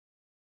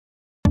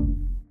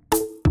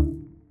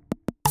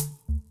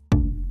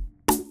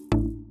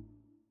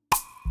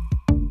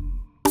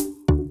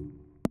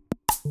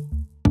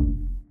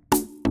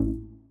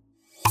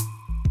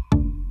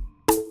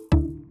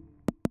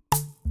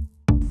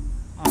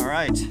All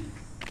right.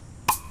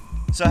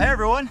 So hey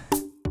everyone,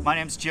 my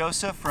name's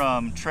Joseph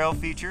from Trail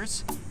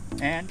Features,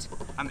 and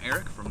I'm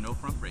Eric from No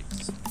Front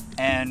Brakes.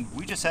 And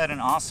we just had an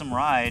awesome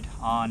ride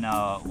on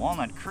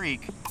Walnut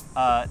Creek.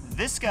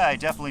 This guy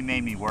definitely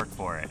made me work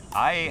for it.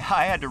 I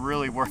had to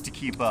really work to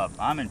keep up.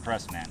 I'm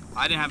impressed, man.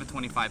 I didn't have a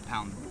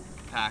 25-pound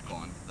pack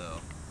on though.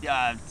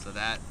 Yeah. So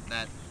that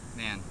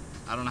man,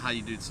 I don't know how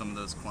you do some of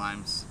those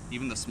climbs,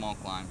 even the small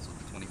climbs with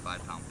the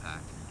 25-pound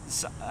pack.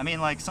 So, I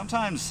mean, like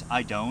sometimes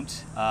I don't.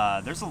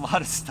 There's a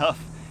lot of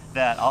stuff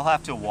that I'll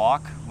have to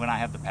walk when I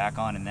have the pack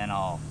on, and then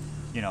I'll,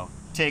 you know,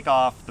 take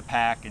off the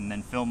pack and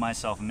then film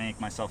myself and make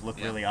myself look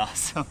really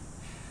awesome.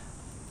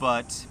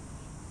 But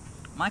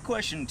my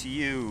question to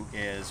you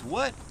is,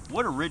 what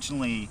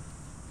originally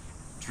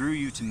drew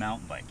you to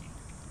mountain biking?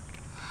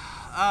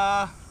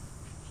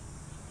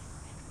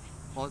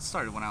 Well, it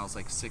started when I was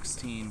like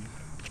 15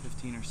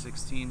 or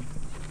 16.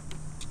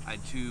 I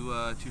had two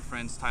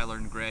friends, Tyler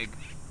and Greg.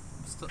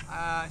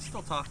 I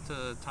still talk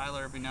to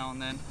Tyler every now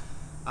and then,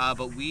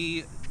 but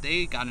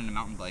they got into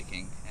mountain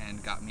biking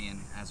and got me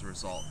in as a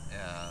result.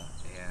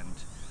 And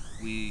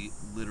we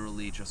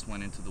literally just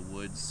went into the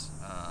woods.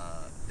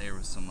 There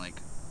was some like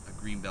a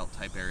greenbelt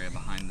type area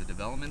behind the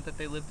development that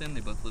they lived in.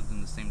 They both lived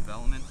in the same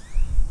development,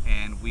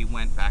 and we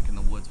went back in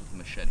the woods with a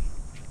machete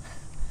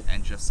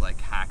and just like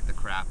hacked the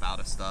crap out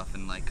of stuff.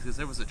 And like, because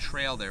there was a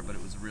trail there, but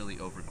it was really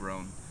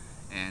overgrown,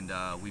 and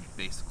we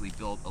basically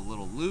built a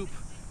little loop.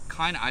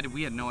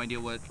 We had no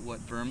idea what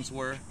berms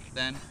were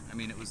then. I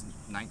mean, it was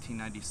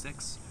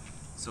 1996,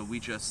 so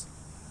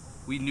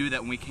we knew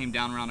that when we came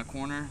down around a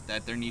corner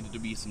that there needed to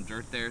be some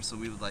dirt there, so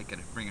we would like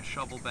bring a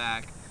shovel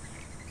back.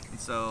 And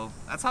so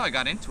that's how I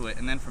got into it.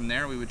 And then from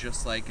there we would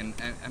just like, and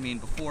I mean,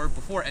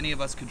 before any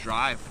of us could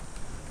drive,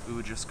 we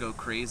would just go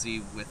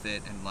crazy with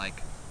it and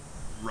like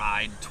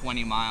ride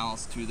 20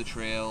 miles to the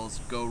trails,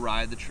 go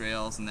ride the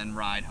trails, and then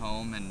ride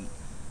home. And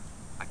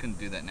I couldn't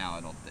do that now,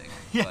 I don't think.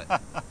 Yeah.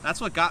 But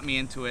that's what got me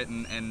into it,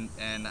 and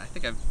I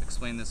think I've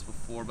explained this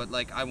before, but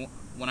like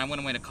when I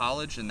went away to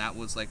college and that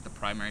was like the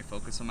primary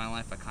focus of my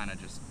life, I kind of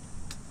just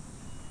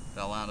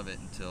fell out of it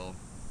until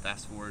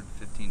fast forward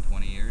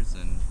 15-20 years.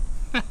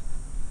 And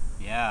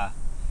Yeah.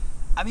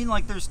 I mean,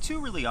 like, there's two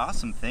really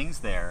awesome things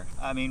there.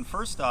 I mean,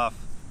 first off,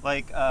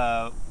 like,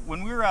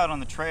 when we were out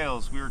on the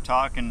trails, we were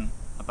talking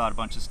about a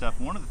bunch of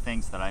stuff. One of the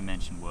things that I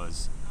mentioned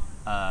was,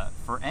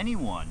 for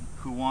anyone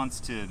who wants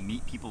to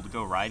meet people to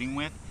go riding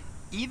with,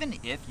 even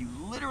if you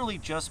literally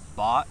just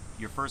bought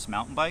your first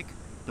mountain bike,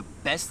 the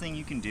best thing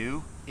you can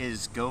do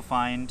is go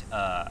find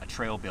a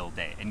trail build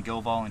day and go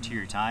volunteer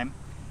your time.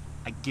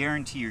 I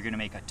guarantee you're going to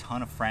make a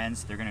ton of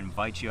friends. They're going to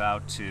invite you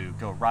out to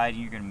go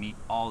riding. You're going to meet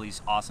all these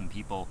awesome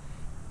people.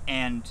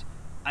 And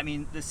I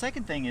mean, the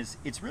second thing is,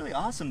 it's really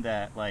awesome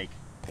that like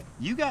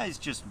you guys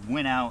just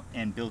went out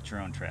and built your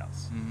own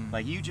trails. Mm-hmm.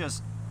 Like, you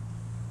just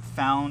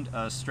found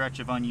a stretch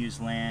of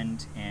unused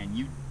land and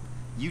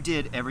you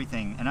did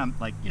everything. And I'm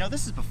like, you know,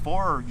 this is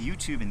before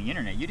YouTube and the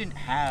internet. You didn't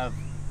have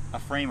a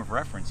frame of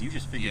reference. You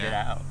just figured it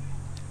out.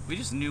 We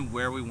just knew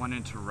where we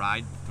wanted to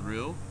ride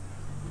through,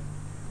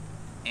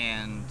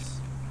 and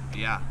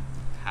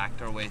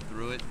hacked our way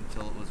through it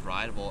until it was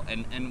rideable.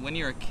 And when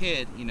you're a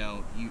kid, you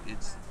know,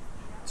 it's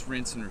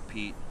rinse and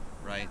repeat,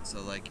 right?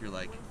 So like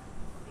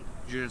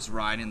you're just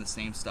riding the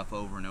same stuff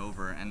over and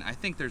over. And I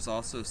think there's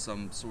also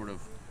some sort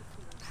of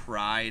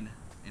pride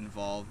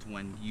involved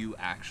when you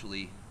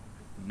actually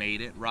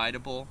made it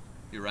rideable.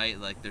 You're right,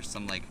 like there's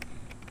some like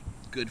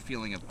good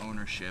feeling of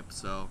ownership.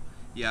 So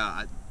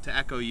yeah, to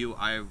echo you,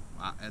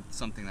 it's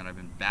something that I've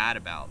been bad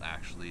about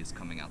actually is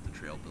coming out the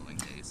trail building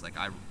days. Like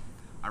I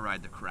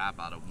ride the crap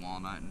out of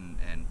Walnut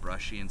and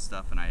Brushy and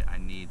stuff, and I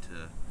need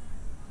to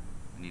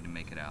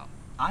make it out.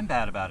 I'm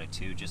bad about it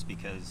too, just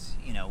because,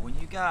 you know, when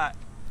you've got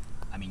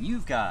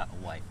a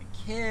wife and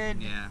kid,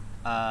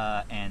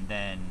 and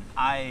then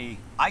I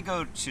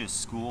go to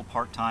school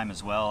part-time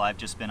as well. I've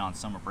just been on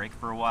summer break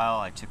for a while.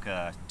 I took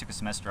a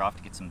semester off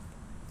to get some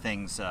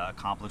things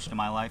accomplished in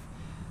my life.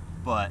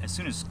 But as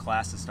soon as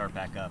classes start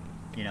back up,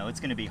 you know, it's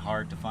going to be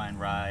hard to find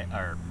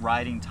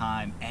riding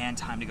time and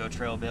time to go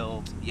trail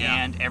build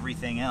and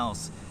everything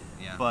else.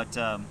 Yeah. But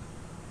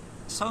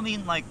so I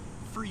mean, like,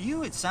 for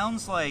you, it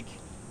sounds like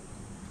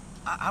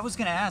I was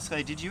going to ask,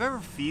 like, did you ever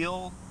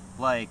feel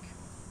like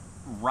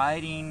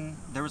riding,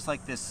 there was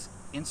like this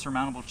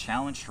insurmountable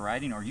challenge to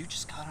riding, or you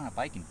just got on a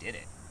bike and did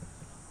it?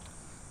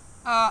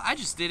 I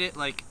just did it.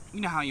 Like, you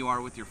know how you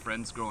are with your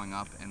friends growing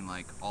up, and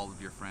like all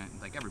of your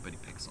friends, like everybody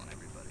picks on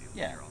everybody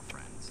when you're all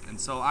friends. And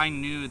so I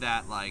knew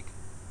that like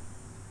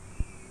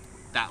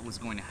that was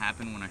going to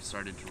happen when I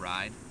started to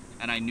ride,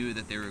 and I knew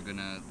that they were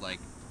gonna like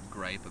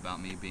gripe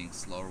about me being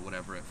slow or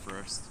whatever at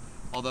first.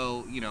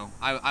 Although, you know,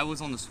 I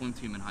was on the swim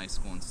team in high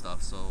school and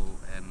stuff, so,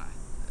 and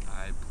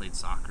I played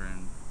soccer,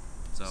 and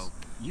so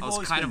I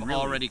was kind of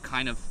already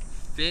kind of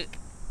fit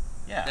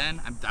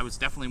then. I was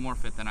definitely more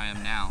fit than I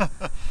am now.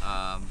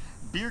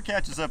 Beer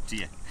catches up to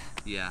you.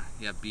 Yeah,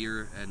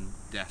 beer and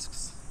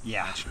desks.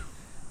 Yeah.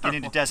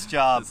 Getting a desk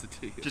job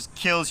just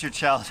kills your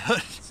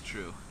childhood. It's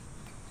true.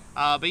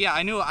 But yeah,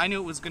 I knew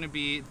it was gonna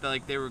be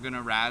like they were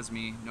gonna razz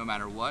me no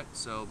matter what,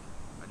 so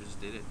I just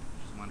did it,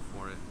 just went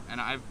for it. And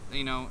I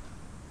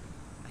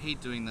hate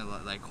doing the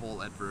like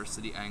whole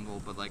adversity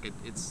angle, but like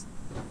it's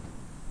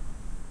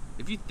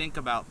if you think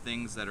about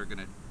things that are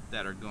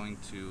going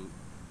to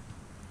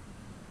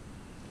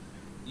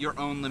your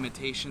own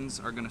limitations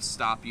are gonna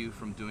stop you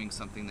from doing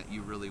something that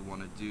you really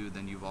want to do,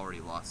 then you've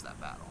already lost that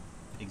battle.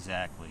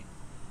 Exactly.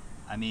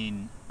 I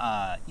mean,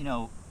 I'm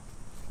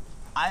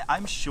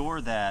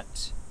sure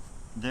that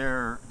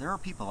there are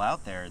people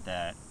out there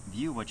that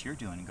view what you're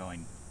doing and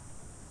going,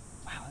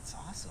 wow, that's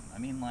awesome. I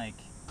mean, like,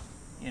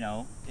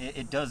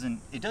 it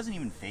doesn't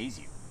even faze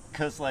you,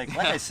 because like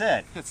I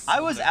said,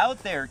 I was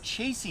out there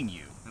chasing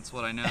you. That's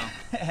what I know.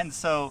 And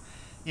so,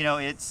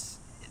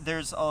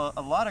 there's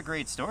a lot of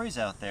great stories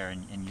out there,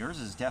 and yours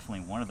is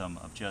definitely one of them.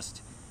 Of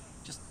just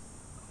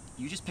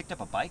you just picked up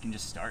a bike and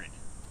just started,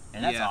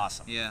 and that's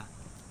awesome. Yeah.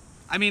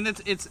 I mean,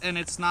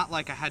 it's not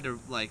like I had to,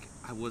 like,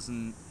 I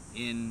wasn't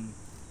in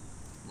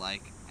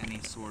like any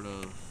sort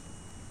of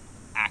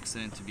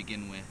accident to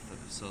begin with,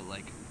 so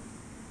like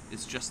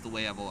it's just the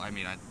way I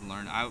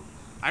learned. I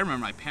remember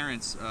my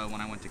parents,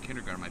 when I went to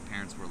kindergarten, my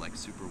parents were like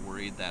super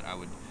worried that I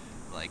would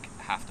like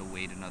have to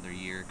wait another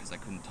year because I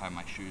couldn't tie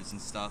my shoes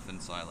and stuff,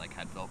 and so I like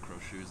had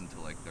Velcro shoes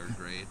until like 3rd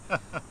grade.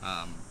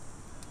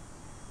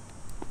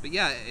 But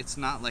yeah, it's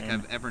not like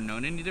I've ever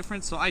known any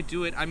difference, so I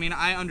do it. I mean,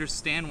 I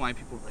understand why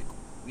people are like,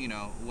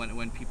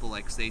 when people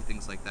like say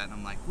things like that, and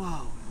I'm like,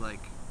 whoa,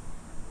 like,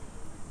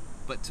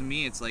 but to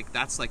me it's like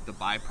that's like the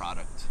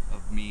byproduct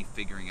of me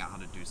figuring out how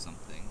to do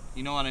something,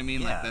 you know what I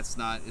mean? Yeah. Like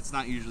it's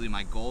not usually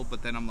my goal,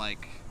 but then I'm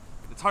like,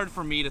 it's hard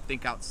for me to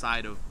think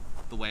outside of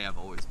the way I've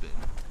always been.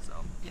 So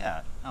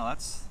yeah, no,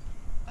 that's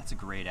a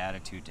great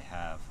attitude to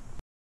have.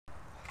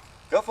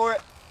 Go for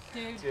it.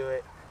 Dude, Do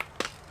it.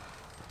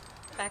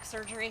 back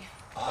surgery.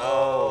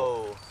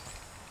 Oh.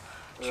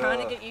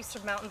 Trying to get used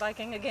to mountain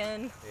biking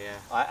again. Yeah.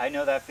 I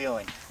know that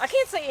feeling. I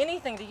can't say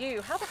anything to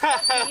you. How the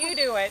fuck do you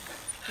do it,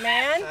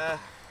 man?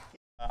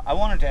 I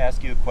wanted to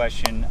ask you a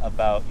question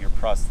about your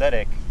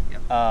prosthetic.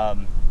 Yep.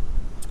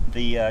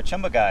 The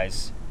Chumba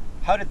guys,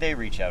 how did they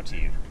reach out to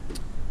you?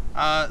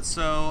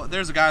 So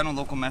there's a guy on a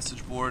local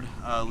message board,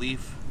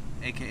 Leaf,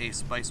 aka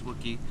Spice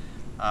Wookie.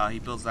 He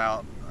builds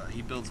a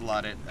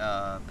lot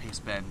at Pace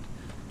Bend,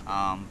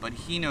 but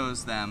he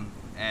knows them.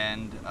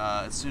 And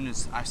as soon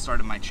as I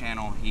started my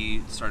channel,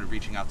 he started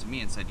reaching out to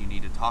me and said, "You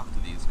need to talk to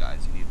these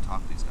guys. You need to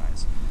talk to these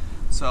guys."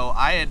 So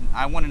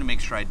I wanted to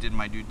make sure I did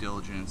my due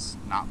diligence,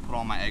 not put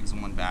all my eggs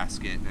in one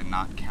basket, and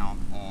not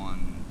count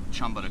on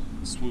Chumba to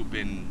swoop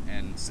in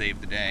and save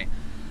the day.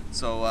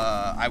 So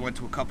I went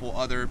to a couple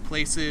other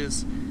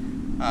places,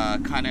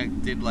 kind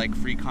of did like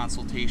free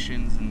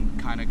consultations, and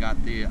kind of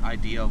got the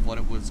idea of what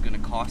it was going to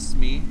cost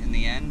me in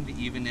the end,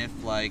 even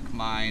if like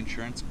my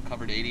insurance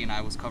covered 80 and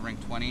I was covering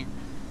 20.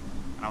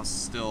 And I was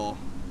still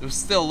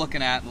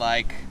looking at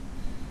like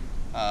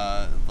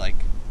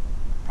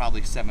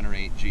probably 7 or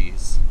 8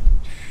 G's.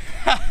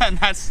 And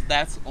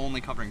that's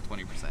only covering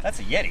 20%. That's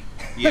a Yeti.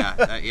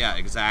 Yeah,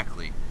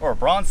 exactly. Or a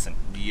Bronson.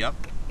 Yep.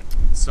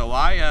 So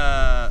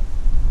I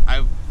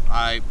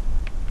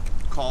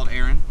called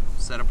Aaron,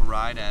 set up a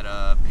ride at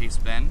Pace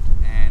Bend,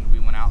 and we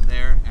went out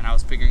there. And I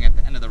was figuring at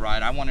the end of the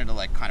ride, I wanted to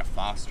like kind of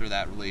foster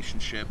that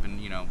relationship and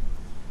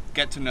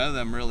get to know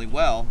them really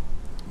well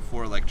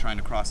before like trying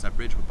to cross that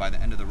bridge. But by the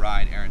end of the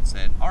ride, Aaron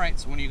said, "All right,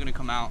 so when are you gonna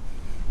come out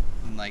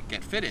and like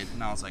get fitted?"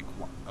 And I was like,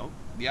 "What? Oh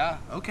yeah,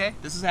 okay,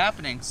 this is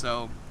happening."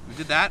 So we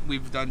did that.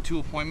 We've done 2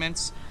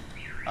 appointments.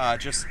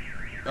 Just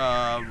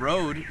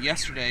rode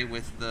yesterday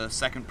with the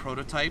second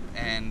prototype,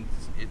 and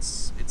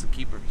it's a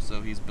keeper.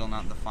 So he's building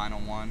out the final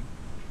one.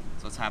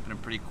 So it's happening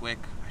pretty quick.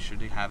 I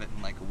should have it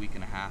in like a week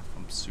and a half.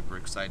 I'm super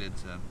excited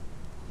to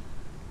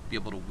be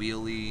able to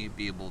wheelie,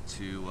 be able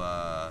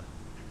to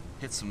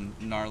hit some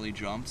gnarly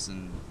jumps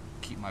and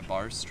keep my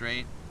bars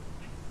straight,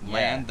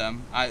 land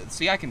them. I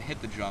can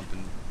hit the jump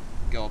and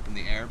go up in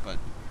the air, but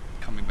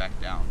coming back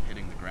down,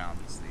 hitting the ground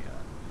is the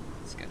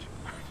sketchy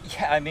part.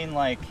 Yeah, I mean,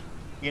 like,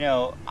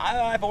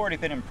 I've already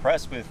been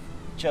impressed with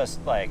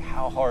just like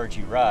how hard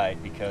you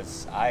ride,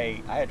 because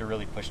I had to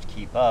really push to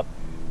keep up,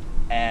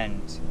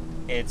 and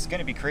it's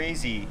gonna be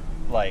crazy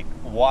like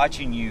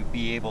watching you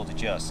be able to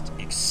just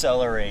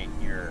accelerate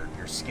your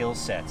skill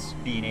sets,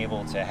 being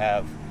able to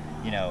have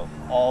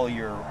all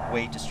your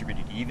weight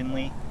distributed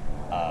evenly.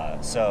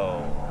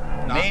 So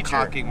Not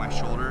cocking my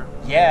shoulder.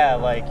 Yeah,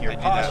 like your I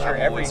do posture,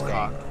 that. I'm always everything.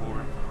 cocked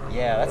forward.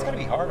 Yeah, that's gonna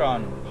be hard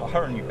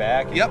on your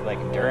back. And, Yep. like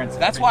endurance.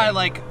 and That's why,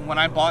 everything. like, when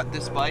I bought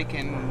this bike,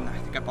 and I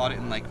think I bought it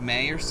in like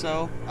May or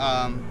so,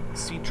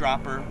 seat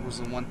dropper was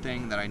the one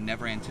thing that I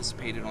never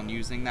anticipated on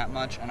using that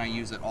much, and I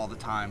use it all the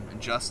time,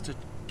 and just to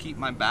keep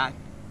my back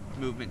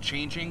movement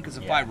changing. Because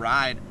if I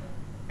ride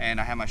and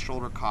I have my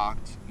shoulder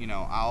cocked,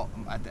 I'll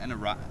at the end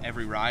of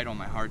every ride on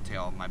my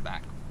hardtail, my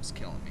back was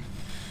killing me.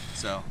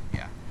 So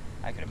yeah,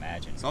 I could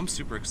imagine. so I'm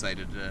super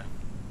excited to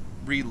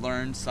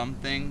relearn some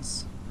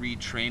things,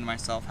 retrain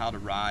myself how to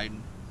ride,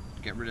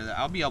 get rid of that.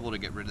 I'll be able to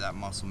get rid of that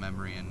muscle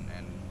memory and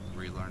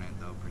relearn it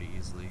though pretty pretty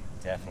easily.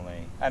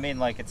 Definitely. I mean,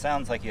 like, it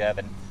sounds like you have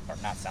or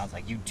not sounds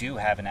like, you do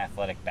have an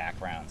athletic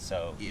background.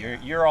 So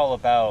you're all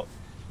about,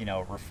 you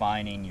know,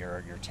 refining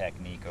your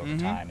technique over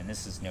time, and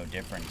this is no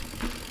different.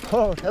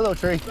 Oh, hello,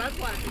 tree. That's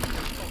why I think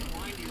it's so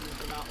windy and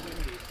it's about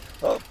windy.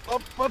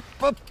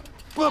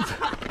 Up.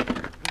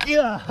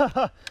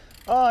 Yeah.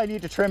 Oh, I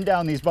need to trim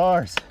down these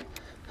bars.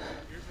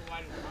 Here's the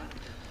widest one.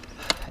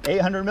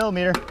 800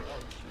 millimeter.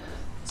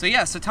 So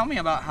yeah, so tell me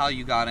about how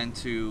you got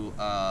into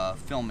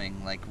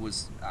filming. Like,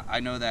 I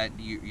know that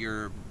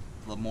you're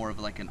more of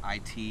like an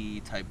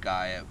IT type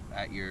guy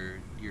at your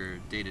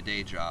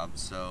day-to-day job.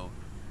 So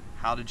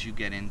how did you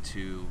get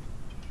into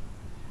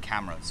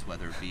cameras,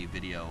 whether it be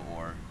video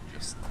or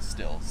just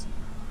stills?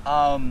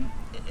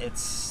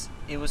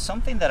 It was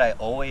something that I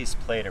always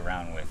played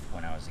around with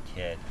when I was a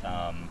kid.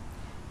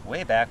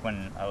 Way back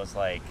when I was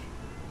like,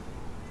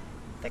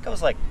 I think I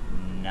was like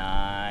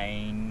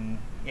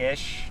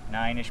nine-ish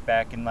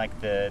back in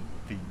like the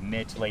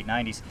mid to late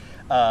 90s.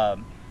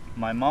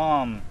 My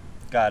mom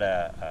got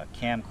a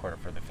camcorder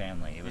for the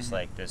family. It was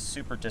like this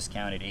super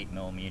discounted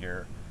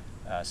 8mm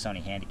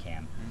Sony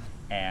Handycam.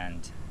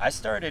 And I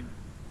started,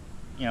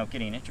 you know,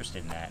 getting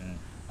interested in that. And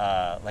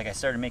like I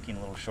started making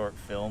little short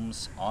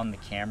films on the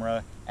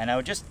camera, and I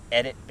would just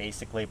edit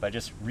basically by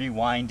just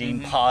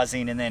rewinding,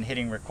 pausing, and then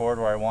hitting record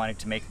where I wanted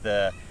to make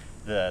the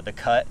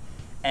cut.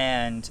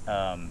 And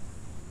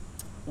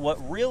what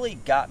really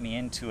got me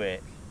into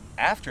it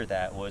after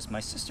that was my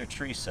sister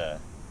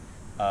Teresa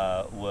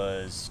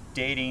was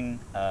dating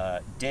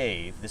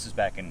Dave. This was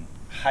back in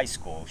high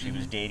school. She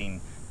was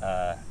dating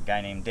a guy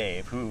named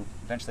Dave, who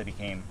eventually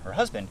became her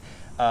husband.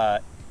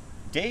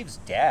 Dave's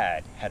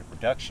dad had a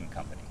production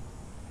company.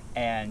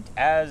 And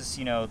as,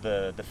 you know,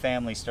 the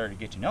family started to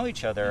get to know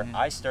each other,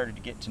 I started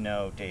to get to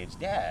know Dave's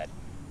dad.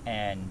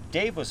 And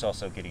Dave was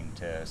also getting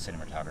into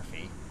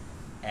cinematography.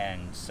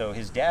 And so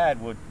his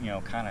dad would, you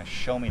know, kind of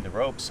show me the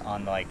ropes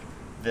on like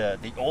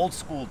the old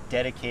school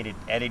dedicated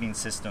editing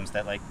systems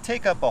that like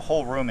take up a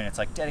whole room, and it's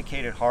like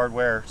dedicated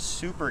hardware,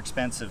 super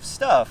expensive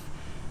stuff.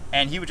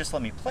 And he would just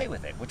let me play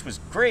with it, which was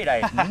great.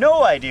 I had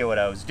no idea what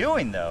I was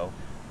doing though.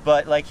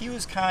 But like he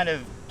was kind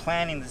of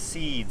planting the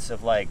seeds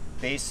of like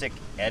basic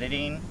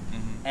editing.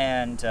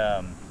 And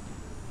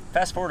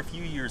fast forward a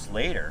few years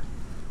later,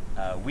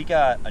 we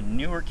got a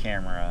newer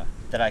camera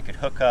that I could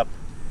hook up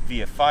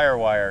via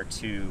FireWire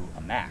to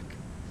a Mac.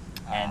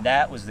 And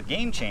that was the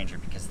game changer,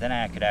 because then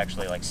I could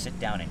actually like sit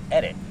down and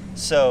edit.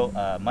 So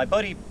my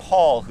buddy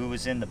Paul, who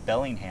was in the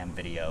Bellingham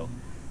video,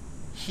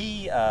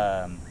 he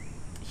and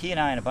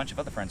I and a bunch of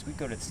other friends, we'd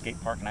go to the skate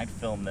park and I'd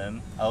film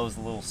them. I was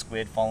the little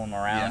squid following them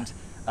around.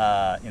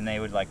 And they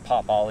would like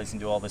pop ollies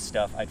and do all this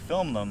stuff. I'd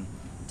film them,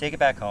 take it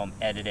back home,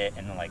 edit it,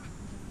 and then like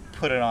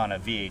put it on a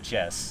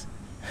VHS,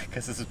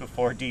 because this is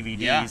before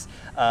DVDs,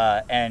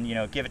 and, you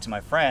know, give it to my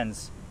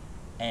friends.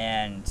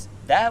 And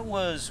that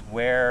was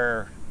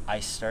where I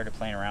started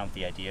playing around with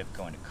the idea of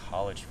going to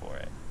college for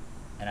it.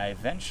 And I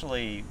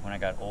eventually, when I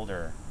got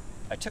older,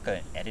 I took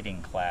an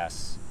editing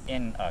class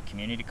in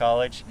community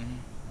college,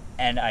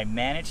 and I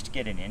managed to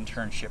get an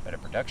internship at a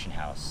production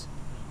house.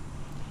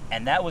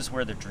 And that was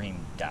where the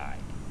dream died.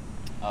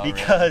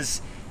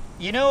 Because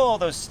you know all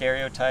those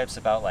stereotypes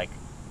about like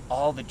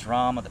all the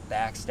drama, the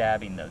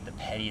backstabbing, the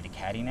petty, the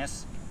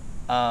cattiness?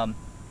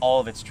 All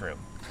of it's true.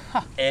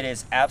 It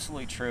is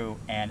absolutely true,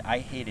 and I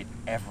hated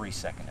every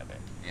second of it.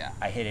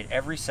 I hated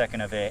every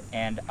second of it,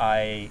 and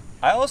I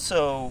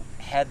also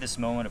had this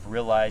moment of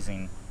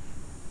realizing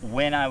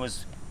when I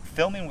was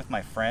filming with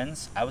my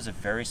friends, I was a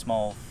very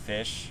small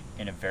fish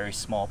in a very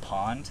small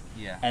pond.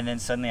 And then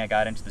suddenly I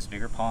got into this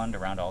bigger pond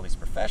around all these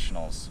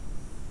professionals,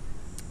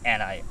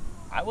 and I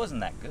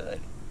wasn't that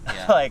good.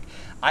 Like,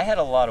 I had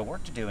a lot of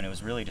work to do, and it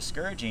was really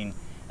discouraging.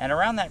 And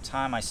around that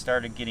time, I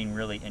started getting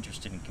really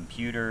interested in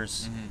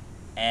computers,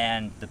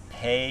 and the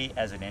pay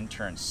as an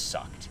intern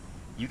sucked.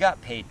 You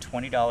got paid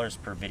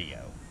 $20 per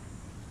video,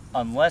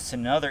 unless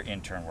another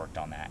intern worked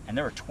on that. And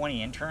there were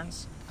 20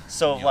 interns.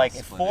 So like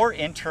if 4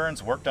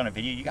 interns worked on a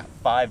video, you got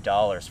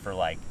 $5 for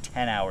like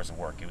 10 hours of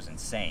work. It was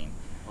insane.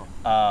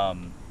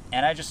 And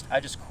I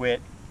just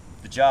quit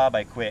the job.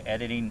 I quit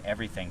editing,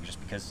 everything,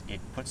 just because it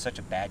put such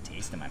a bad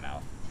taste in my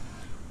mouth.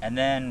 And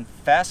then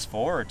fast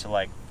forward to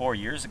like 4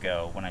 years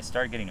ago, when I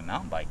started getting into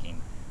mountain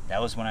biking,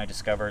 that was when I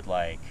discovered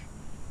like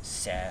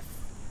Seth,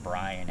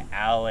 Brian,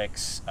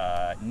 Alex,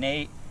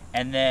 Nate,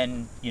 and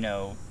then, you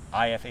know,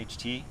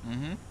 IFHT.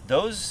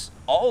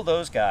 All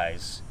those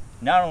guys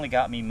not only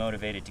got me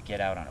motivated to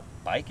get out on a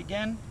bike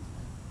again,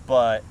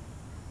 but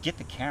get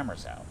the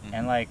cameras out.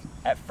 And like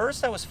at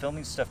first I was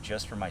filming stuff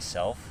just for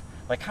myself,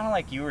 like kind of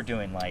like you were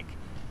doing. Like,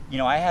 you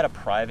know, I had a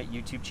private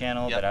YouTube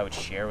channel that I would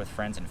share with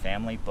friends and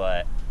family,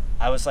 but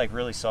I was like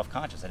really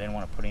self-conscious. I didn't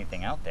want to put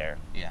anything out there.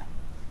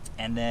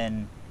 And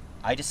then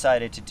I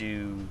decided to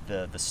do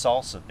the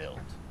salsa build,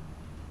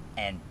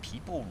 and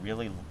people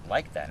really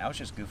liked that, and I was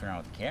just goofing around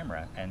with the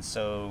camera. And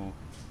so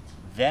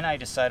then I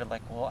decided,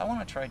 like, well, I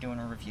want to try doing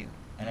a review.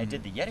 And I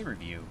did the Yeti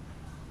review,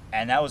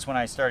 and that was when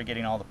I started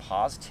getting all the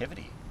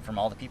positivity from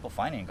all the people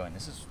finding it, going,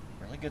 this is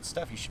really good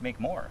stuff, you should make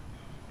more.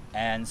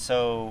 And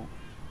so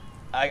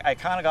I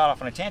kind of got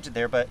off on a tangent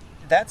there, but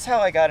that's how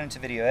I got into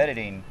video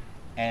editing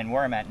and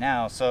where I'm at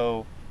now.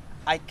 So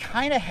I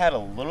kind of had a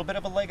little bit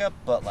of a leg up,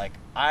 but like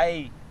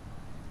I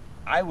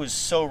was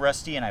so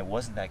rusty and I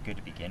wasn't that good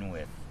to begin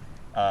with.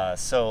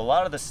 So a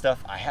lot of the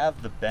stuff, I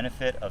have the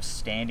benefit of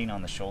standing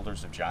on the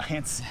shoulders of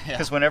giants,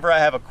 because whenever I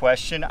have a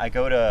question, I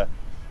go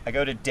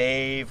to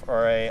Dave,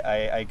 or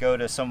I go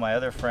to some of my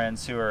other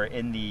friends who are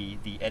in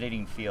the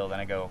editing field, and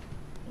I go,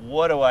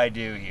 what do I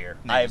do here?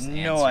 I have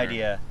no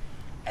idea.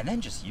 And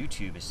then just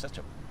YouTube is such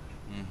a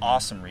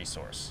awesome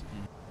resource.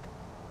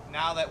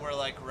 Now that we're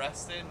like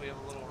rested, we have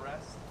a little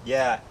rest.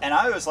 Yeah, and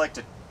I always like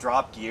to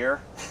drop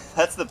gear.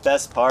 That's the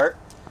best part,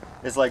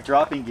 is like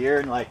dropping gear,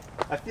 and like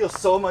I feel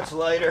so much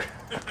lighter.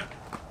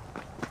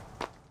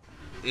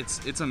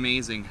 It's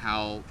amazing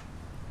how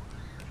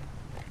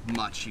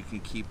much you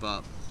can keep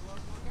up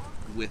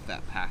with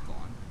that pack on.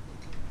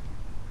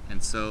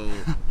 And so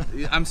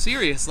I'm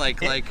serious,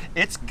 like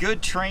it's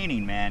good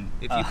training, man.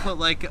 if you put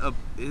like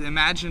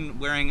imagine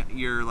wearing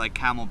your like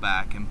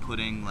Camelback and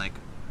putting like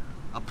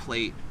a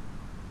plate,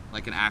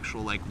 like an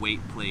actual like weight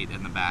plate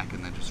in the back,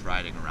 and then just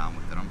riding around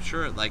with it. I'm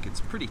sure like it's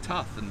pretty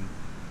tough, and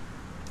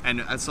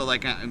so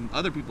like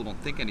other people don't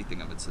think anything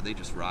of it, so they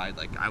just ride.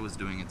 Like I was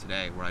doing it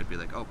today, where I'd be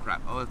like, oh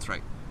crap, oh that's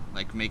right,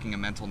 like making a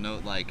mental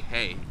note, like,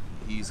 hey,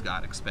 he's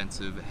got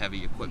expensive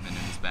heavy equipment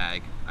in his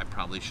bag, I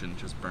probably shouldn't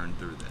just burn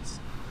through this.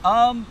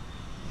 I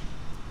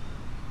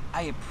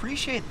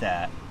appreciate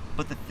that,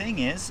 but the thing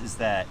is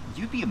that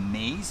you'd be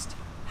amazed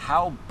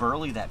how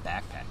burly that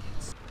backpack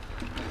is.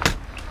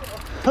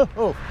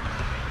 Oh,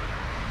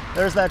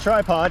 there's that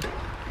tripod,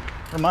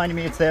 reminding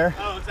me it's there.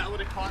 Oh, is that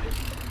what it caught it?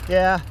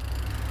 Yeah.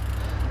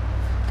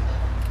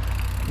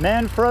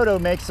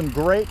 Manfrotto makes some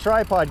great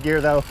tripod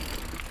gear though.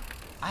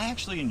 I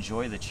actually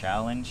enjoy the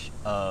challenge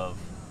of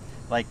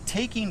like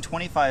taking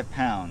 25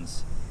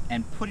 pounds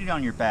and putting it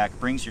on your back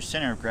brings your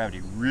center of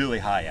gravity really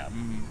high up.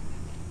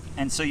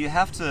 And so you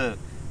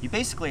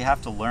basically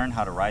have to learn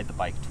how to ride the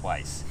bike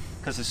twice.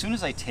 Because as soon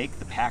as I take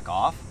the pack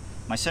off,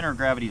 my center of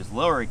gravity is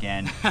lower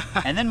again,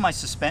 and then my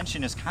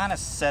suspension is kind of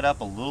set up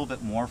a little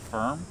bit more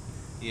firm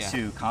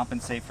to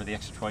compensate for the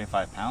extra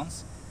 25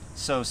 pounds.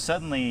 So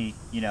suddenly,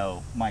 you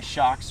know, my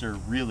shocks are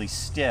really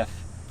stiff,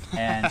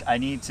 and I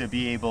need to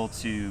be able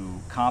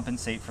to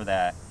compensate for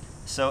that.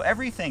 So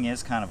everything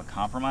is kind of a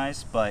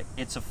compromise, but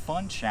it's a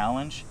fun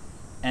challenge,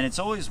 and it's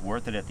always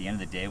worth it at the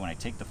end of the day when I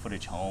take the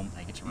footage home,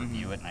 I get to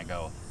review it, and I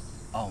go,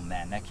 oh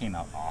man, that came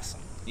out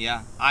awesome.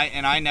 Yeah,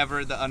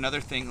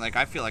 another thing, like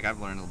I feel like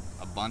I've learned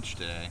a bunch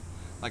today.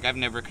 Like I've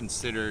never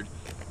considered,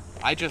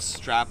 I just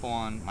strap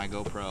on my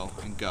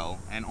GoPro and go,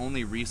 and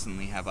only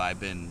recently have I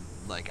been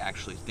like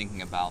actually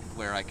thinking about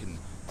where I can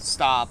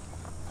stop,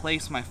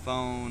 place my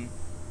phone,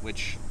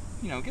 which,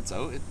 you know, it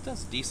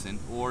does decent,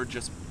 or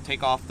just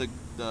take off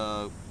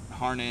the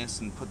harness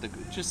and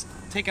just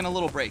taking a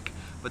little break.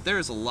 But there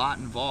is a lot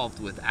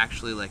involved with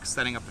actually like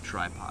setting up a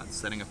tripod,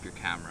 setting up your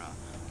camera,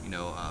 you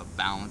know,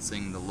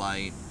 balancing the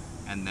light,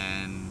 and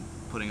then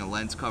putting a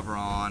lens cover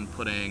on,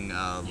 putting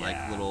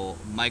like little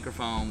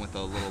microphone with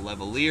a little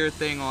lavalier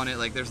thing on it.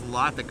 Like there's a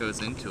lot that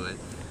goes into it.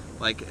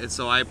 Like,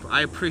 so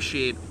I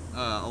appreciate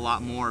a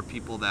lot more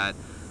people that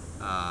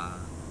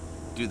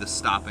do the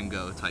stop and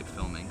go type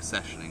filming,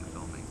 sessioning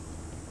filming.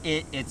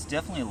 It's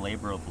definitely a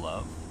labor of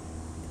love.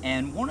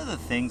 And one of the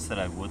things that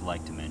I would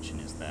like to mention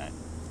is that,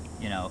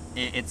 you know,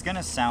 it's going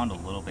to sound a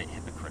little bit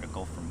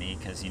hypocritical for me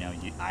because, you know,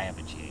 I have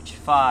a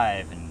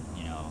GH5 and,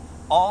 you know,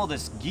 all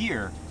this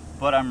gear,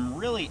 but I'm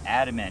really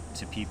adamant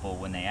to people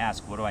when they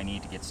ask, what do I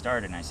need to get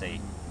started? And I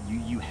say,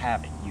 you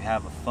have it. You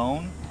have a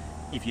phone.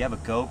 If you have a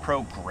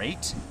GoPro,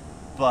 great.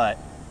 But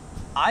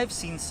I've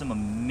seen some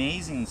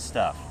amazing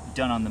stuff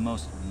done on the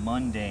most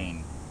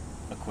mundane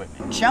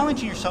equipment.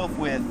 Challenging yourself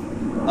with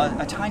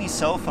a tiny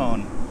cell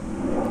phone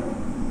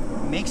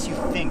makes you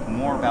think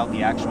more about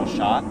the actual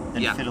shot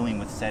than fiddling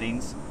with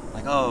settings.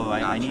 Like, oh,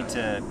 I need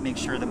to make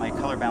sure that my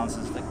color balance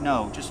is like,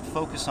 no, just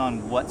focus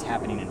on what's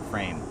happening in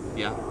frame.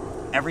 Yeah.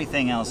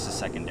 Everything else is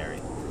secondary.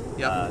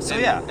 Yeah.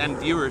 And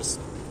viewers,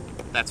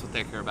 that's what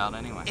they care about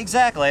anyway.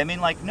 Exactly. I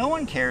mean, like, no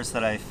one cares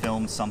that I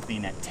filmed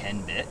something at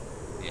 10-bit.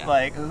 Yeah.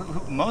 Like,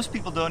 most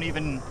people don't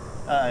even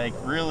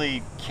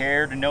really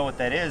care to know what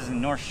that is,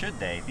 and nor should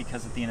they,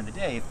 because at the end of the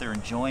day, if they're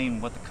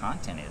enjoying what the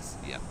content is,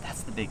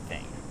 that's the big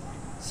thing.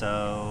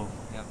 So,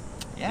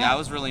 yeah, I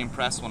was really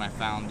impressed when I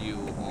found you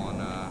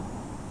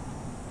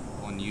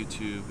on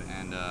YouTube,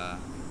 and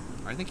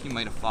I think you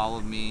might have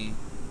followed me,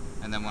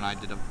 and then when I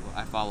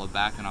followed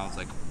back, and I was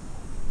like,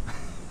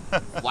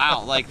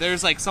 wow, like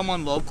there's like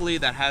someone locally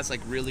that has like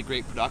really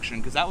great production,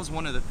 because that was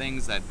one of the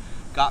things that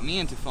got me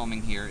into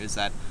filming here, is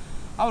that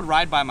I would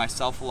ride by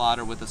myself a lot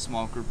or with a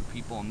small group of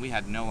people, and we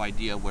had no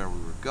idea where we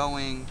were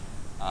going.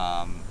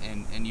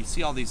 And you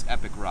see all these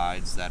epic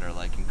rides that are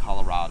like in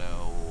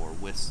Colorado or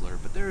Whistler,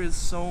 but there is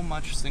so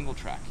much single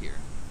track here.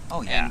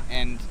 Oh yeah.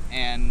 And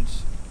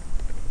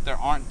there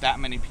aren't that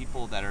many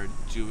people that are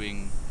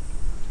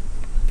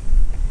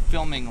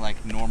filming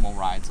like normal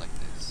rides like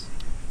this.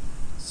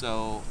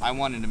 So I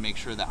wanted to make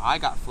sure that I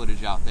got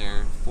footage out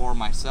there for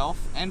myself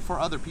and for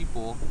other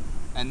people.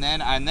 And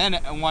then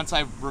once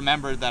I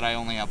remembered that I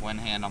only have one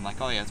hand, I'm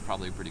like, oh yeah, it's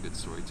probably a pretty good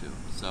story too.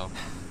 So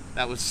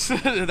that was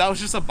that was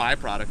just a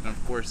byproduct. And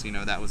of course, you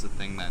know, that was a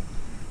thing that,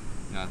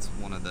 you know, it's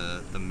one of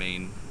the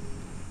main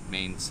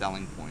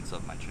selling points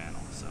of my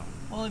channel. So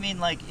Well, I mean,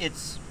 like,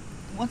 it's,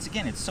 once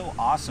again, it's so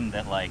awesome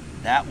that, like,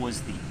 that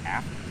was the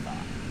afterthought.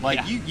 Like,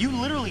 Yeah. you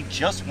literally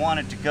just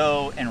wanted to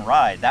go and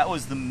ride. That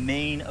was the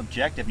main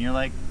objective. And you're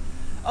like,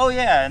 oh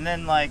yeah, and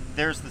then, like,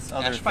 there's this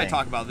other I should thing. probably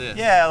talk about this.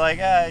 Yeah, like,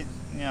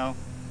 you know,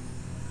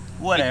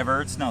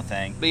 whatever, it's no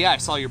thing. But yeah, I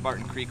saw your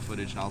Barton Creek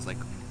footage and I was like,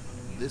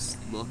 this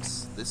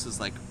is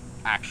like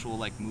actual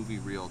like movie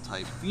reel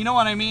type. You know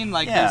what I mean?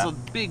 Like Yeah. there's a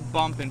big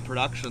bump in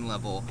production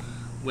level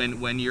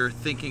when you're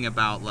thinking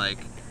about like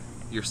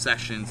your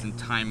sessions and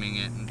timing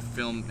it and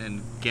film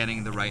and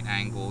getting the right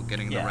angle,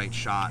 getting Yeah. the right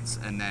shots,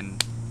 and then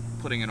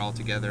putting it all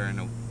together in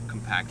a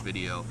compact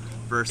video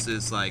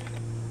versus like,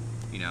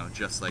 you know,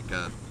 just like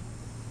a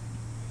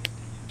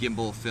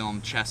gimbal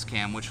film chest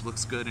cam, which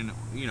looks good in,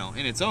 you know,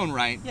 in its own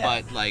right, Yeah.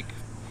 but like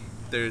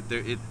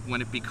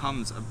when it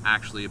becomes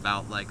actually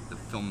about like the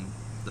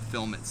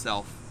film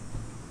itself,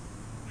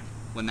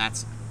 when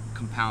that's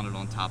compounded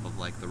on top of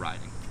like the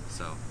writing.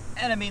 So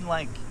And I mean,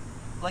 like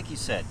you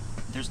said,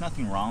 there's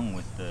nothing wrong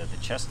with the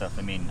chess stuff.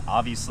 I mean,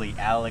 obviously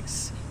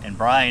Alex and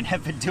Brian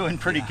have been doing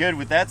pretty Yeah. good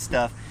with that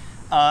stuff.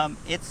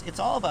 It's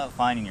all about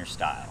finding your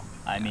style.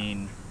 I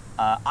mean,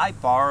 I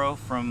borrow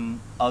from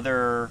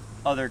other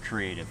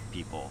creative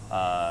people.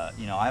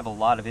 You know, I have a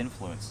lot of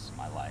influences in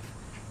my life,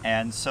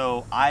 and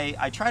so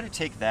I try to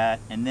take that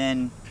and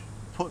then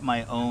put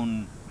my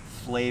own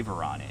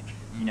flavor on it.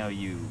 You know,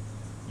 you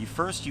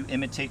first you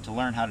imitate to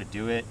learn how to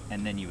do it,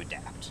 and then you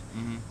adapt.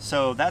 Mhm.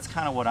 So that's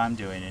kind of what I'm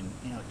doing, and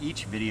you know,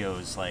 each video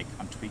is like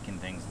I'm tweaking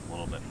things a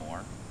little bit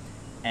more,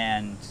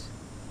 and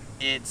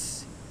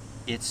it's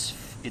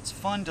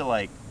fun to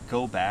like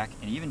go back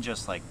and even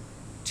just like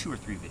 2 or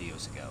 3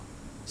 videos ago,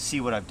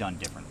 see what I've done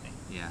differently.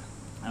 yeah.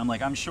 And I'm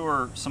like, I'm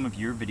sure some of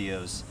your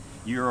videos,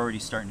 you're already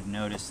starting to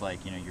notice,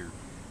 like, you know,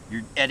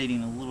 you're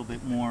editing a little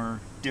bit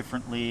more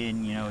differently,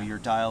 and you know, your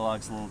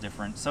dialogue's a little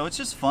different. So it's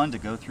just fun to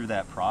go through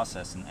that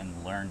process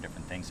and learn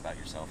different things about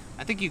yourself.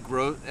 I think you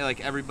grow, like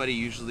everybody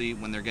usually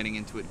when they're getting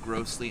into it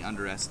grossly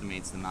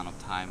underestimates the amount of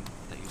time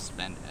that you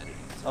spend editing.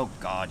 Oh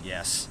God,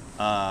 yes.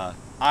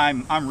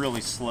 I'm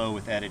really slow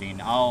with editing.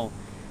 I'll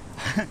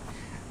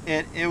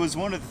it was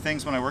one of the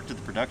things when I worked at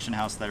the production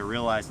house that I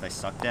realized I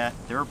sucked at.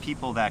 There are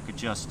people that could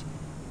just,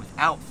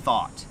 without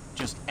thought,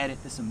 just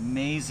edit this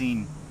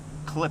amazing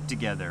clip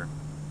together,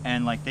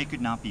 and like they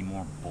could not be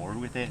more bored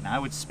with it. And I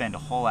would spend a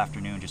whole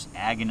afternoon just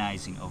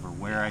agonizing over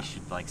where I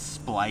should like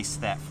splice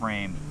that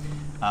frame.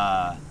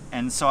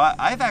 And so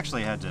I've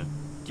actually had to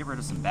get rid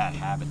of some bad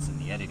habits in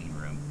the editing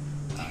room.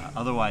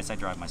 Otherwise, I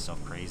drive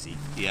myself crazy.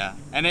 Yeah,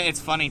 and it's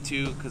funny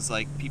too because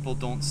like people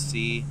don't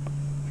see,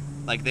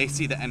 like they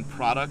see the end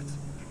product,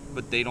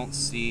 but they don't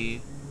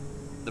see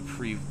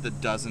the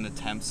dozen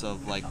attempts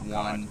of like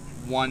one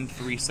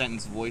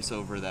 3-sentence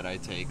voiceover that I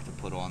take to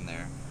put on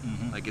there.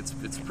 Mhm. Like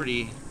it's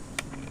pretty.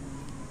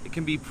 It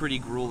can be pretty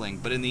grueling,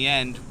 but in the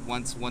end,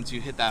 once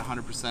you hit that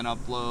 100%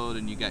 upload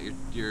and you got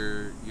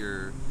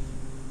your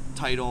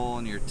title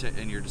and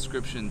your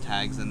description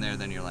tags in there,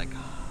 then you're like,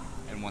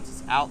 and once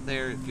it's out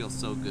there, it feels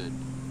so good.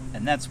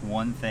 And that's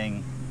one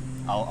thing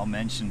I'll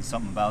mention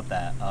something about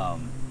that.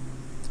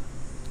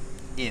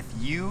 If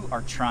you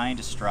are trying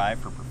to strive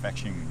for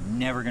perfection, you're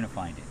never going to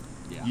find it.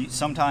 Yeah.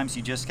 Sometimes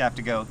you just have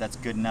to go, that's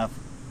good enough,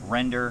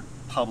 render,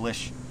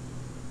 publish,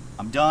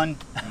 I'm done,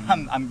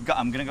 I'm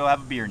going to go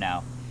have a beer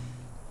now.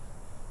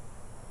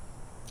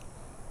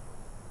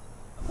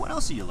 What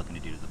else are you looking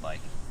to do to the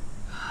bike?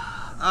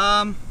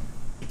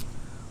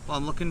 Well,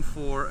 I'm looking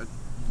for a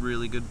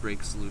really good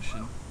brake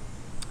solution.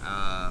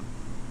 I'll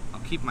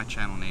keep my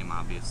channel name,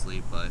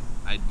 obviously, but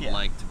I'd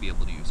like to be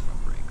able to use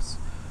front brakes.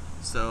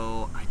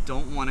 So I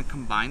don't want to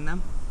combine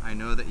them. I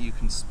know that you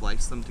can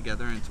splice them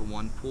together into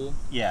one pool.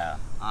 Yeah.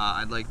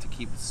 I'd like to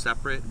keep it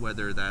separate,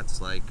 whether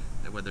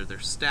they're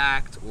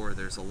stacked or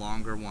there's a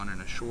longer one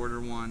and a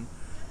shorter one.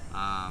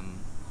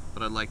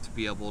 But I'd like to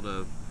be able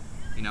to,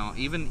 you know,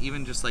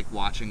 even just like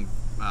watching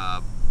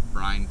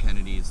Brian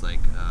Kennedy's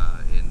like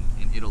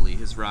in Italy,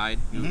 his ride,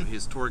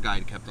 his tour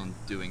guide kept on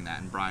doing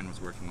that, and Brian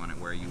was working on it,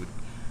 where you would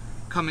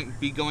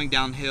be going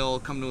downhill,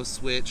 come to a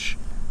switch,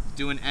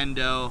 do an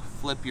endo,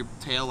 flip your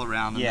tail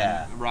around, and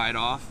then ride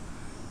off.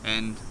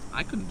 And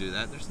I couldn't do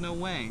that. There's no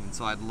way. And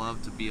so I'd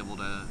love to be able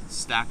to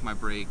stack my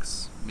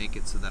brakes, make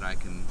it so that I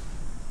can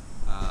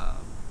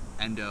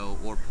endo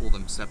or pull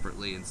them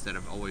separately instead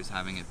of always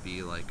having it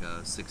be like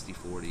a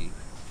 60-40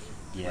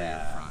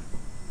 rear front.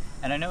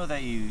 And I know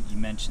that you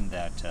mentioned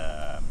that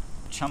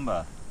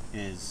Chumba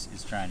is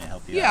trying to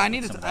help you. Yeah, out I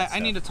need with to. some of that I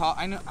need to stuff.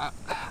 talk.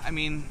 I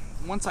mean,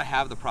 once I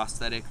have the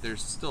prosthetic,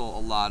 there's still a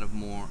lot of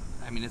more.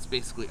 I mean, it's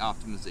basically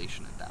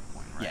optimization at that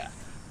point, right? Yeah.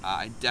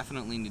 I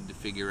definitely need to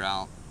figure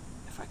out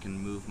if I can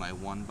move my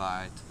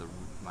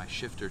my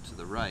shifter to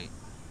the right,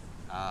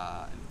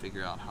 and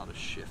figure out how to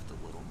shift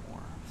a little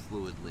more.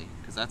 fluidly,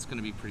 because that's going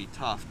to be pretty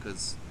tough.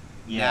 Because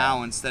Yeah.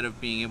 now instead of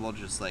being able to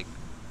just like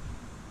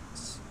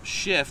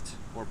shift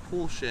or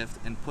pull shift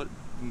and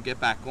get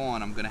back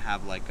on, I'm going to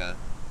have like a,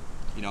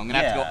 you know, I'm going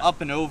to have to go Yeah. up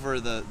and over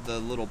the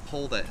little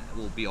pull that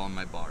will be on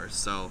my bars.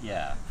 So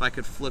Yeah. if I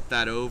could flip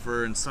that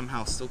over and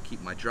somehow still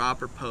keep my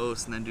dropper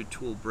post and then do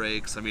tool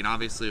breaks, I mean,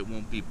 obviously it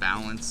won't be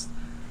balanced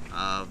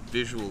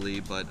visually,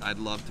 but I'd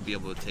love to be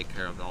able to take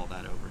care of all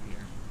that over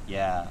here.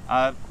 Yeah,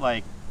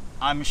 like,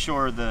 I'm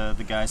sure the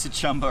guys at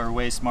Chumba are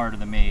way smarter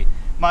than me.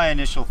 My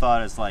initial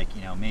thought is like,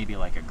 you know, maybe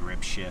like a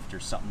grip shift or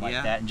something like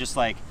Yeah. that, and just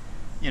like,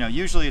 you know,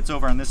 usually it's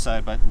over on this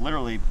side, but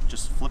literally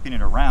just flipping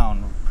it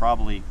around would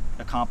probably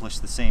accomplish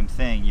the same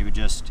thing. You would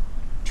just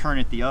turn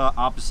it the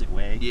opposite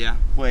way. Yeah.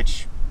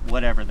 Which,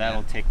 whatever,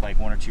 that'll take like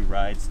 1 or 2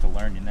 rides to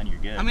learn, and then you're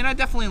good. I mean, I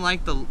definitely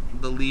like the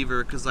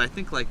lever, because I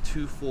think like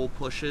 2 full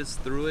pushes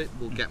through it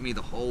will get me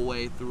the whole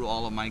way through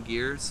all of my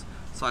gears.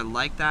 So I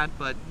like that,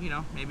 but you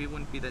know, maybe it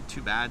wouldn't be that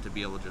too bad to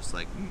be able to just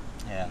like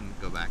Yeah. and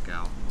go back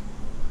out.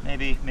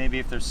 Maybe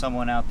if there's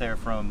someone out there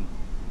from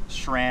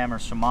SRAM or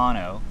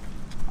Shimano,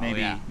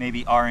 maybe yeah.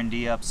 maybe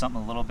R&D up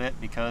something a little bit,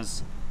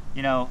 because,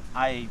 you know,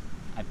 I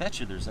bet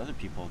you there's other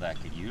people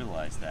that could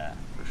utilize that.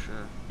 For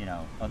sure. You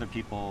know, other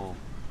people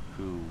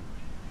who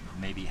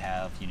maybe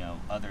have, you know,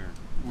 other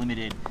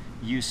limited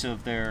use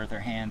of their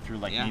hand through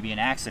like Yeah. maybe an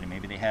accident.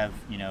 Maybe they have,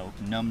 you know,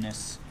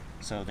 numbness,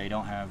 so they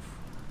don't have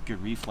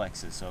good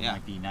reflexes. So it Yeah.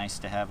 might be nice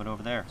to have it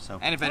over there. So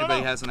And if I don't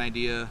anybody know. has an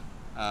idea,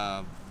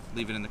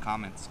 leave it in the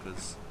comments,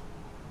 because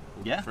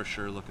we'll Yeah. for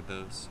sure look at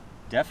those.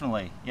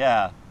 Definitely,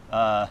 yeah.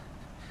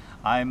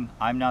 I'm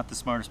not the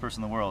smartest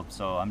person in the world,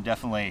 so I'm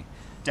definitely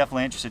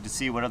interested to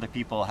see what other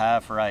people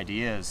have for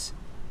ideas,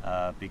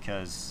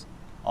 because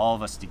all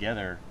of us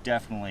together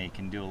definitely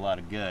can do a lot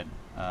of good,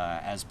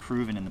 as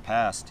proven in the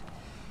past.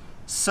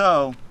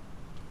 So,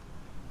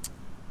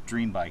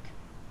 dream bike.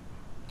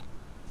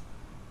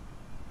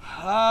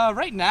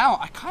 Right now,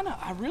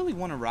 I really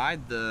want to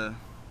ride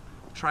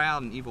try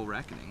out an Evil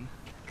Reckoning.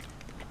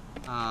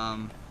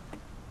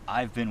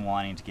 I've been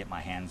wanting to get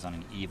my hands on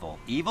an Evil.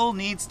 Evil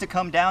needs to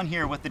come down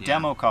here with the Yeah.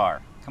 demo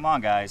car. Come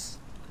on, guys.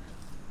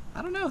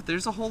 I don't know.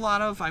 There's a whole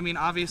lot of, I mean,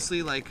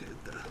 obviously, like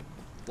the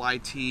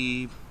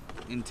YT,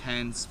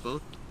 Intense,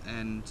 both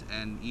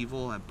and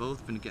Evil have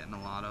both been getting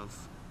a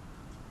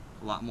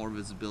lot more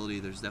visibility.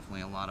 There's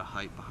definitely a lot of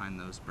hype behind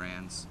those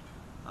brands.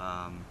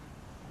 I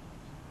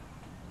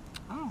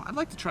don't know. I'd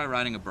like to try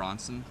riding a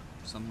Bronson,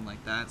 something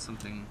like that,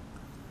 something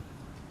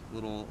a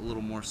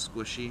little more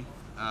squishy.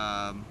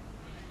 I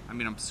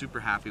mean, I'm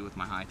super happy with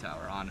my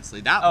Hightower, honestly.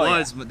 That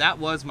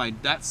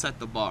that set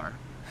the bar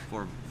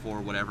for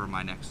whatever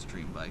my next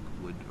dream bike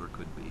would or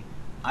could be.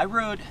 I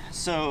rode,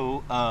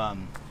 so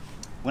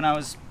when I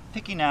was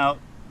picking out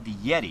the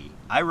Yeti,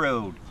 I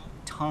rode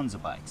tons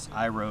of bikes.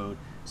 I rode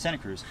Santa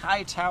Cruz,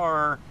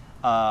 Hightower,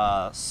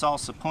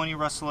 Salsa Pony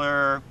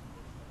Rustler,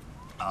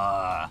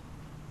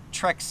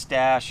 Trek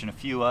Stash, and a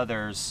few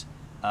others.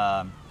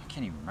 I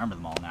can't even remember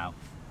them all now.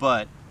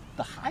 But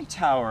the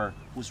Hightower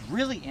was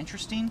really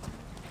interesting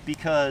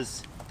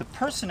because the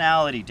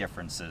personality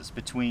differences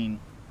between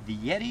the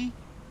Yeti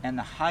and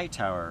the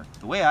Hightower,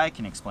 the way I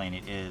can explain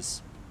it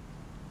is,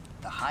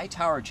 the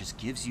Hightower just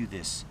gives you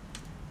this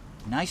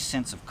nice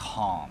sense of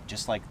calm.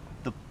 Just like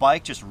the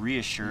bike just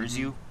reassures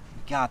you, you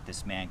got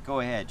this, man. Go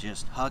ahead,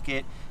 just huck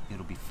it.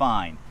 It'll be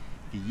fine.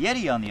 The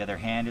Yeti, on the other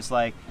hand, is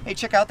like, hey,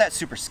 check out that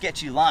super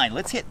sketchy line.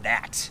 Let's hit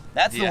that.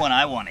 That's the Yeah. one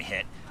I want to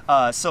hit.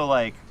 So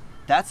like,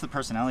 that's the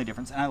personality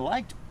difference. And I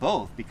liked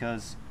both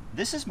because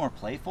this is more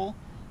playful,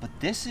 but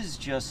this is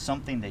just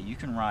something that you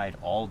can ride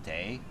all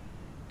day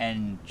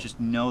and just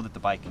know that the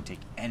bike can take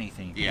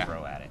anything you can Yeah.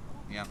 throw at it.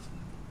 Yeah.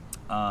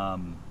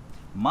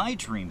 My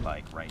dream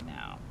bike right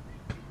now,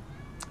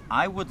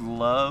 I would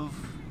love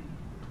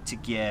to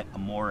get a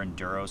more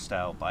enduro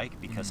style bike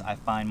because I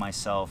find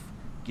myself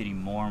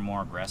getting more and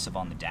more aggressive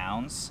on the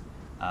downs.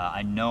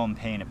 I know I'm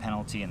paying a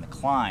penalty in the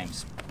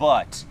climbs,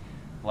 but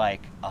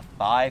like a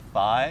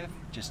 5.5,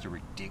 just a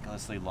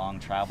ridiculously long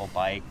travel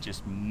bike,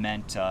 just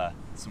meant to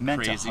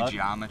Crazy hug.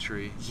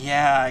 geometry.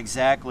 Yeah,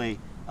 exactly.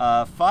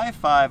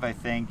 5.5, I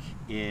think,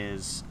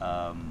 is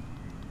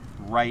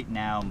right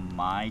now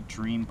my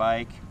dream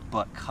bike,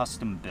 but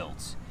custom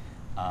built.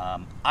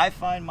 I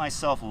find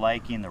myself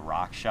liking the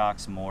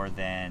RockShox more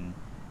than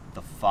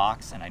the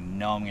Fox, and I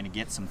know I'm going to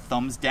get some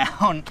thumbs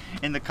down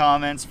in the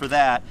comments for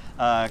that,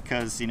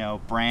 because you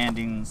know,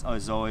 branding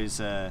is always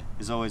a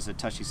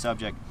touchy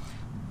subject.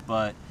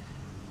 But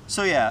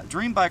so yeah,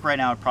 dream bike right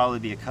now would probably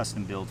be a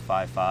custom build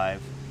 5.5.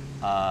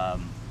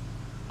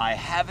 I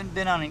haven't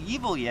been on an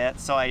Evil yet,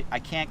 so I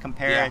can't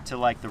compare it to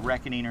like the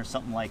Reckoning or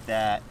something like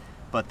that,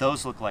 but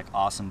those look like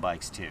awesome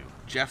bikes too.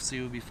 Jeff C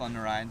would be fun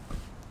to ride.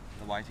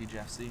 The YT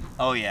Jeff C.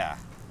 Oh yeah.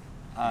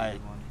 I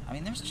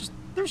mean, there's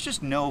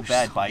just no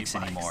bad so many bikes bikes.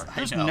 anymore. I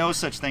There's know. no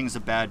such thing as a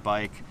bad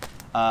bike.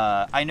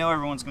 I know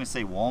everyone's going to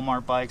say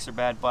Walmart bikes are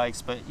bad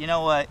bikes, but you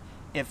know what?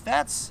 If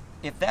that's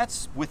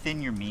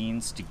within your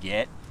means to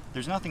get,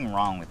 there's nothing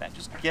wrong with that.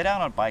 Just get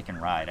out on a bike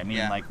and ride. I mean,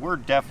 Yeah. like, we're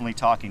definitely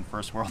talking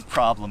first world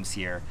problems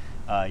here.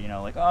 You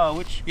know, like, oh,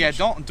 which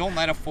don't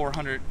let a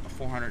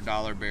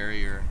 $400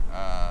 barrier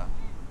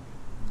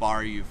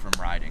bar you from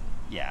riding.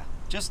 Yeah,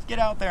 just get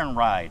out there and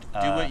ride.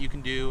 Do what you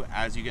can do.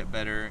 As you get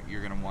better,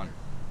 you're gonna want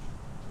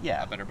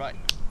a better bike.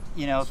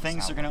 You know,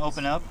 things are gonna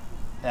open up,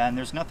 and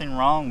there's nothing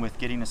wrong with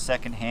getting a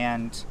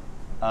secondhand,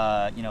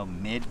 you know,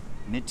 mid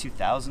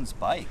 2000s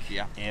bike.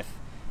 Yeah.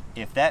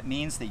 If that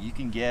means that you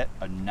can get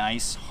a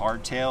nice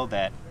hardtail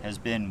that has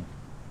been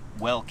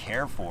well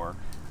cared for,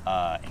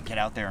 and get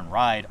out there and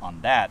ride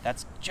on that,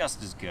 that's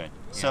just as good.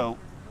 Yeah. So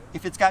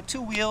if it's got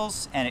 2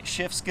 wheels and it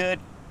shifts good,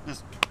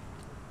 just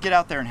get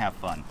out there and have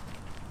fun.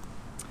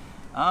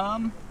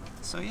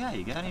 So yeah,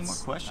 you got any more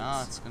questions?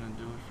 No, it's gonna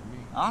do it for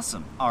me.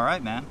 Awesome. All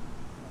right, man.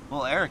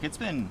 Well, Eric, it's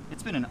been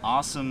an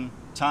awesome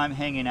time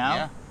hanging out.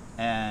 Yeah.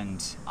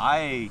 And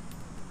I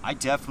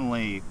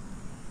definitely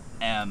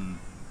am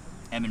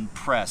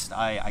impressed.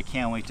 I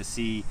can't wait to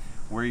see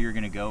where you're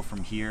gonna go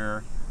from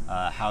here,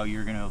 how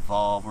you're gonna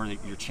evolve, where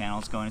your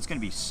channel's going. It's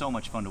gonna be so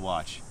much fun to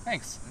watch.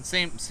 Thanks. And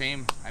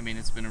same. I mean,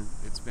 it's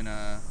been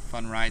a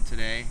fun ride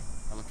today.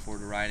 I look forward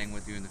to riding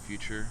with you in the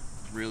future.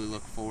 Really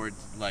look forward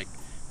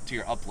to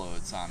your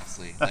uploads,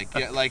 honestly.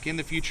 Like in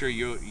the future,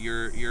 your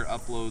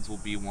uploads will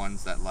be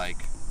ones that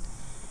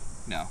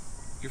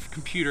your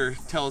computer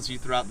tells you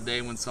throughout the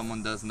day when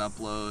someone does an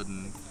upload,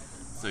 and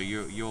so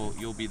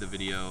you'll be the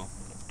video.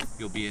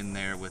 You'll be in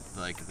there with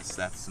the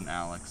Seths and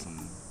Alex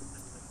and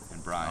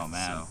Brian. Oh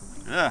man. So,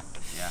 yeah.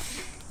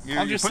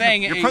 I'm just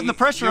saying, you're putting the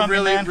pressure on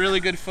me, man. Really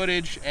good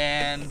footage,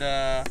 and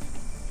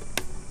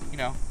you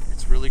know,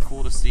 it's really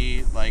cool to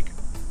see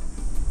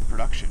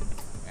production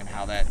and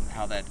how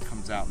that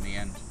comes out in the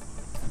end,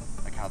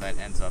 how that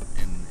ends up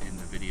in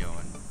the video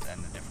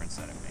and the difference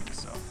that it makes.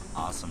 So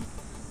awesome.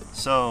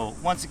 So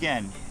once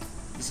again,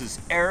 this is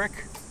Eric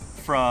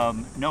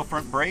from No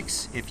Front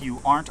Brakes. If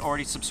you aren't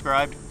already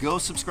subscribed, go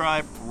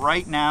subscribe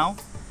right now.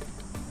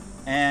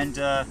 And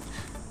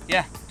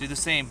yeah, do the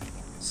same.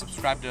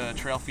 Subscribe to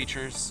Trail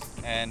Features,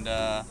 and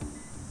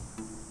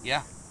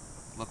yeah,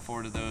 look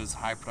forward to those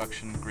high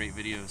production, great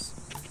videos.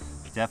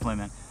 Definitely,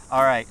 man.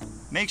 All right,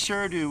 make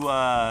sure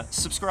to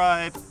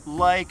subscribe,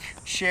 like,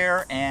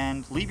 share,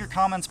 and leave your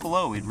comments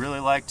below. We'd really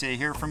like to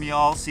hear from you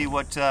all, see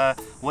what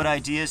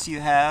ideas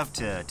you have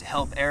to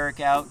help Eric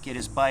out, get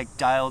his bike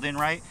dialed in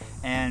right,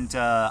 and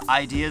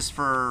ideas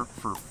for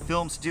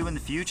films to do in the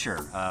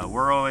future.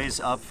 We're always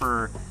up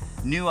for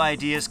new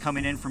ideas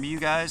coming in from you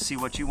guys, see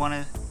what you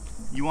want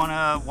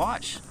to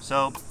watch.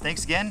 So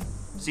thanks again.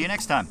 See you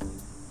next time.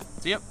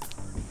 See ya.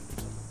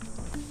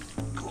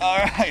 All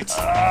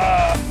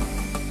right.